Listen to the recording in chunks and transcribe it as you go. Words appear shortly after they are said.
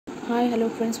Hi hello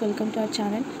friends, welcome to our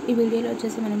channel. ఈ వీడియోలో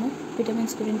వచ్చేసి మనము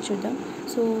విటమిన్స్ గురించి చూద్దాం.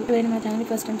 సో ఎవరైనా మా ఛానల్ని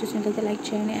ఫస్ట్ టైం చూసినట్లయితే లైక్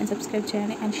చేయండి అండ్ సబ్స్క్రైబ్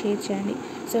చేయండి అండ్ షేర్ చేయండి.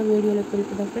 సో వీడియోలోకి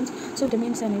వెళ్ళిపోతాం ఫ్రెండ్స్. సో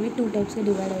విటమిన్స్ అనేవి 2 టైప్స్గా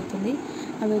డివైడ్ అవుతుంది.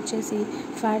 అవి వచ్చేసి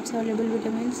fat soluble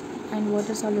vitamins and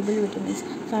water soluble vitamins.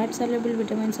 Fat soluble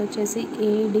vitamins వచ్చేసి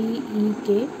ADEK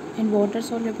అండ్ వాటర్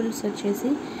సాల్యుబుల్స్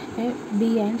వచ్చేసి B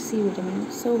and C vitamins.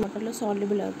 So వాటర్లో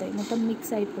సాల్యుబుల్ అవుతాయి, మొత్తం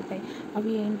మిక్స్ అయిపోతాయి.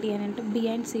 అవి ఏంటి అని అంటే B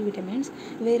and C vitamins.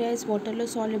 Whereas వాటర్లో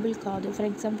సాల్యుబుల్ కాదు. ఫర్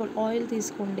ఎగ్జాంపుల్ ఆయిల్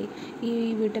తీసుకోండి, ఈ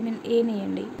విటమిన్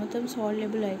ఏనియండి, మొత్తం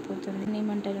సాల్యుబుల్ అయిపోతుంది.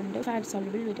 ఏమంటారంటే ఫ్యాట్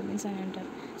సాల్యుబుల్ విటమిన్స్ అని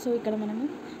అంటారు. సో ఇక్కడ మనము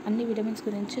అన్ని విటమిన్స్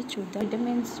గురించి చూద్దాం.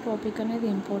 విటమిన్స్ టాపిక్ అనేది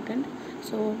ఇంపార్టెంట్.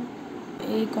 సో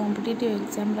ఏ కాంపిటేటివ్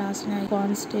ఎగ్జామ్ రాసిన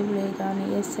కానిస్టేబుల్ కానీ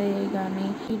SIA కానీ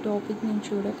ఈ టాపిక్ నుంచి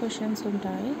కూడా క్వశ్చన్స్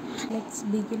ఉంటాయి. Let's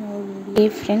begin our video.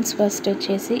 Friends, first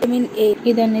వచ్చేసి విటమిన్ A.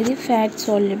 ఇది అనేది fat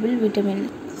soluble vitamin.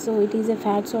 So it is a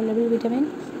fat soluble vitamin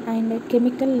and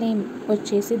chemical name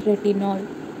వచ్చేసి రెటినాల్.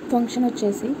 ఫంక్షన్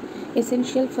వచ్చేసి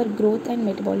essential for growth and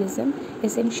metabolism,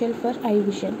 essential for eye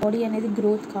vision. Body అనేది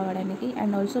growth కావడానికి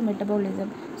and also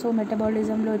metabolism. So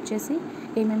మెటబాలిజంలో వచ్చేసి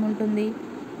ఏమేమి ఉంటుంది?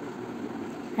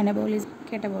 Anabolism,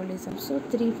 catabolism. So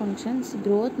 3 functions: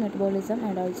 growth, metabolism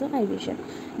and also eye vision.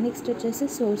 Next వచ్చేసి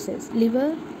sources: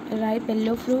 liver, ripe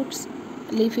yellow fruits,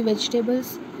 leafy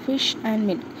vegetables, fish and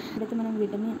milk. ఇప్పుడైతే మనం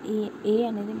vitamin A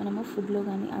అనేది మనము ఫుడ్లో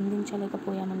కానీ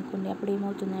అందించలేకపోయామనుకోండి, అప్పుడు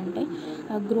ఏమవుతుందంటే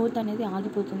గ్రోత్ అనేది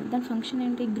ఆగిపోతుంది. దాని ఫంక్షన్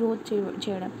ఏంటి? గ్రోత్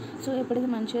చేయడం. సో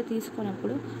ఎప్పుడైతే మంచిగా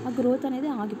తీసుకున్నప్పుడు ఆ గ్రోత్ అనేది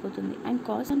ఆగిపోతుంది and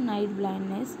cause night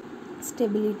blindness,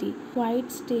 stability,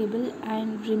 quiet stable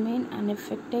and remain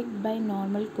unaffected by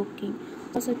normal cooking.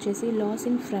 Loss వచ్చేసి loss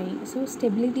in frying. So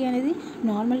stability అనేది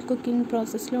నార్మల్ కుకింగ్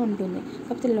ప్రాసెస్లో ఉంటుంది,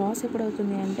 కాకపోతే లాస్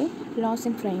ఎప్పుడవుతుంది అంటే లాస్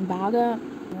ఇన్ ఫ్రైయింగ్. బాగా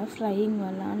ఫ్రైయింగ్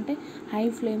వల్ల, అంటే హై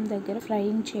ఫ్లేమ్ దగ్గర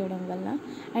ఫ్రైయింగ్ చేయడం వల్ల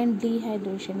అండ్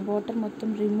డీహైడ్రేషన్, వాటర్ మొత్తం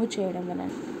రిమూవ్ చేయడం వల్ల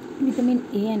విటమిన్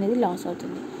ఏ అనేది లాస్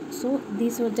అవుతుంది. So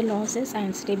these are the losses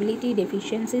and stability,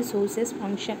 deficiency, sources,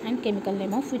 function and chemical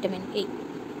name of vitamin A.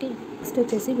 Next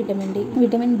వచ్చేసి విటమిన్ డి.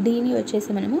 విటమిన్ డిని వచ్చేసి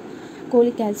మనము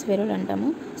కోలికాల్సిఫెరాల్ అంటాము.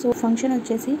 సో ఫంక్షన్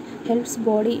వచ్చేసి helps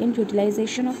body in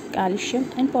utilisation of calcium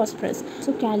and phosphorus.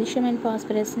 So calcium and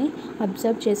ఫాస్ఫరస్ని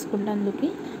observe చేసుకుంటందుకు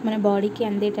మన బాడీకి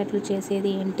అందేటట్లు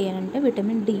చేసేది ఏంటి అని అంటే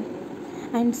విటమిన్ డి.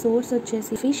 అండ్ సోర్స్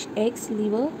వచ్చేసి fish, eggs,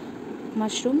 liver,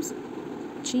 mushrooms,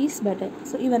 cheese, butter.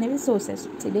 So ఇవనేవి sources.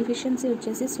 Deficiency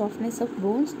వచ్చేసి softness of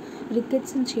bones,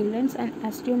 rickets in children's and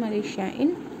osteomalacia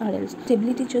in adults.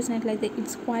 Stability చూసినట్లయితే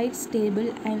it's quite stable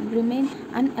and remain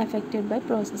unaffected by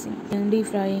processing, deep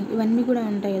frying, ఇవన్నీ కూడా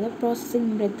ఉంటాయి కదా. Processing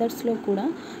మెథడ్స్లో కూడా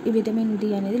ఈ vitamin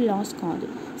D అనేది loss కాదు.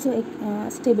 సో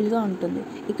స్టేబుల్గా ఉంటుంది.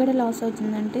 ఇక్కడ లాస్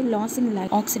అవుతుందంటే loss in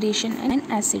light, oxidation and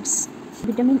acids.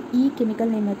 Vitamin E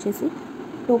chemical name వచ్చేసి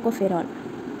టోకోఫెరాల్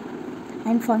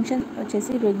అండ్ ఫంక్షన్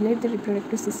వచ్చేసి regulate the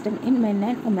reproductive system in men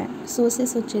and women.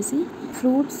 Sources వచ్చేసి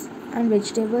fruits and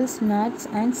vegetables, nuts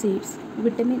and seeds.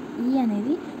 Vitamin E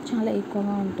అనేది చాలా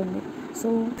ఎక్కువగా ఉంటుంది.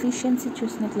 So efficiency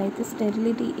చూసినట్లయితే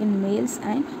sterility in males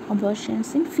and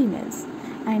abortions in females.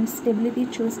 And stability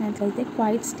చూసినట్లయితే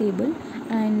quiet stable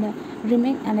and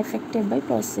remain unaffected by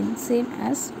processing, same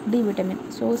as D vitamin.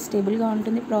 So స్టేబుల్గా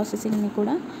ఉంటుంది, ప్రాసెసింగ్ని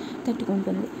కూడా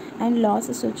తట్టుకుంటుంది. అండ్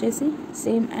లాసెస్ వచ్చేసి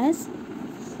same as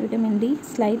vitamin D,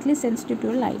 slightly sensitive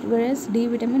to light, వెరస్ D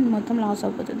vitamin మొత్తం loss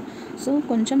అయిపోతుంది. So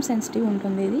కొంచెం sensitive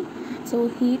ఉంటుంది ఇది. So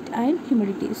heat and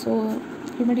humidity. So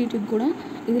హ్యూమిడిటీకి కూడా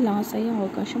ఇది లాస్ అయ్యే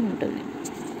అవకాశం ఉంటుంది.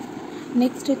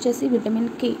 నెక్స్ట్ వచ్చేసి విటమిన్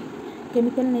కే.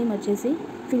 కెమికల్ నేమ్ వచ్చేసి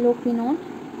ఫిలోక్వినోన్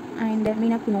అండ్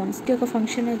మినాక్వినోన్స్. యొక్క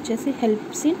ఫంక్షన్ వచ్చేసి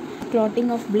helps in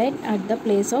clotting of blood at the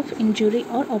place of injury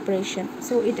are operation.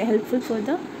 So it helpful for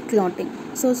the clotting.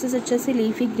 Sources వచ్చేసి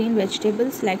leafy green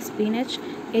vegetables like spinach,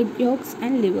 egg yolks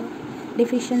and liver.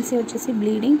 Deficiency వచ్చేసి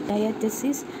bleeding,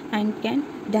 డయాథసిస్ and can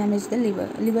damage the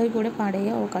liver. Liver కూడా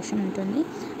పాడయ్యే అవకాశం ఉంటుంది.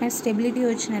 And stability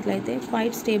వచ్చినట్లయితే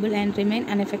quiet stable and remain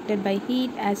unaffected by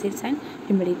heat, acids and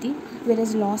humidity.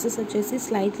 వెరస్ losses వచ్చేసి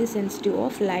slightly sensitive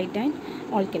of light and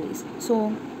alkalis. So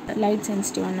light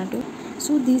sensitive అన్నట్టు.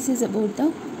 So this is about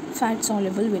the fat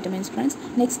soluble vitamins friends.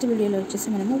 Next వీడియోలో వచ్చేసి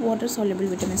మనము water soluble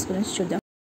vitamins గురించి చూద్దాం.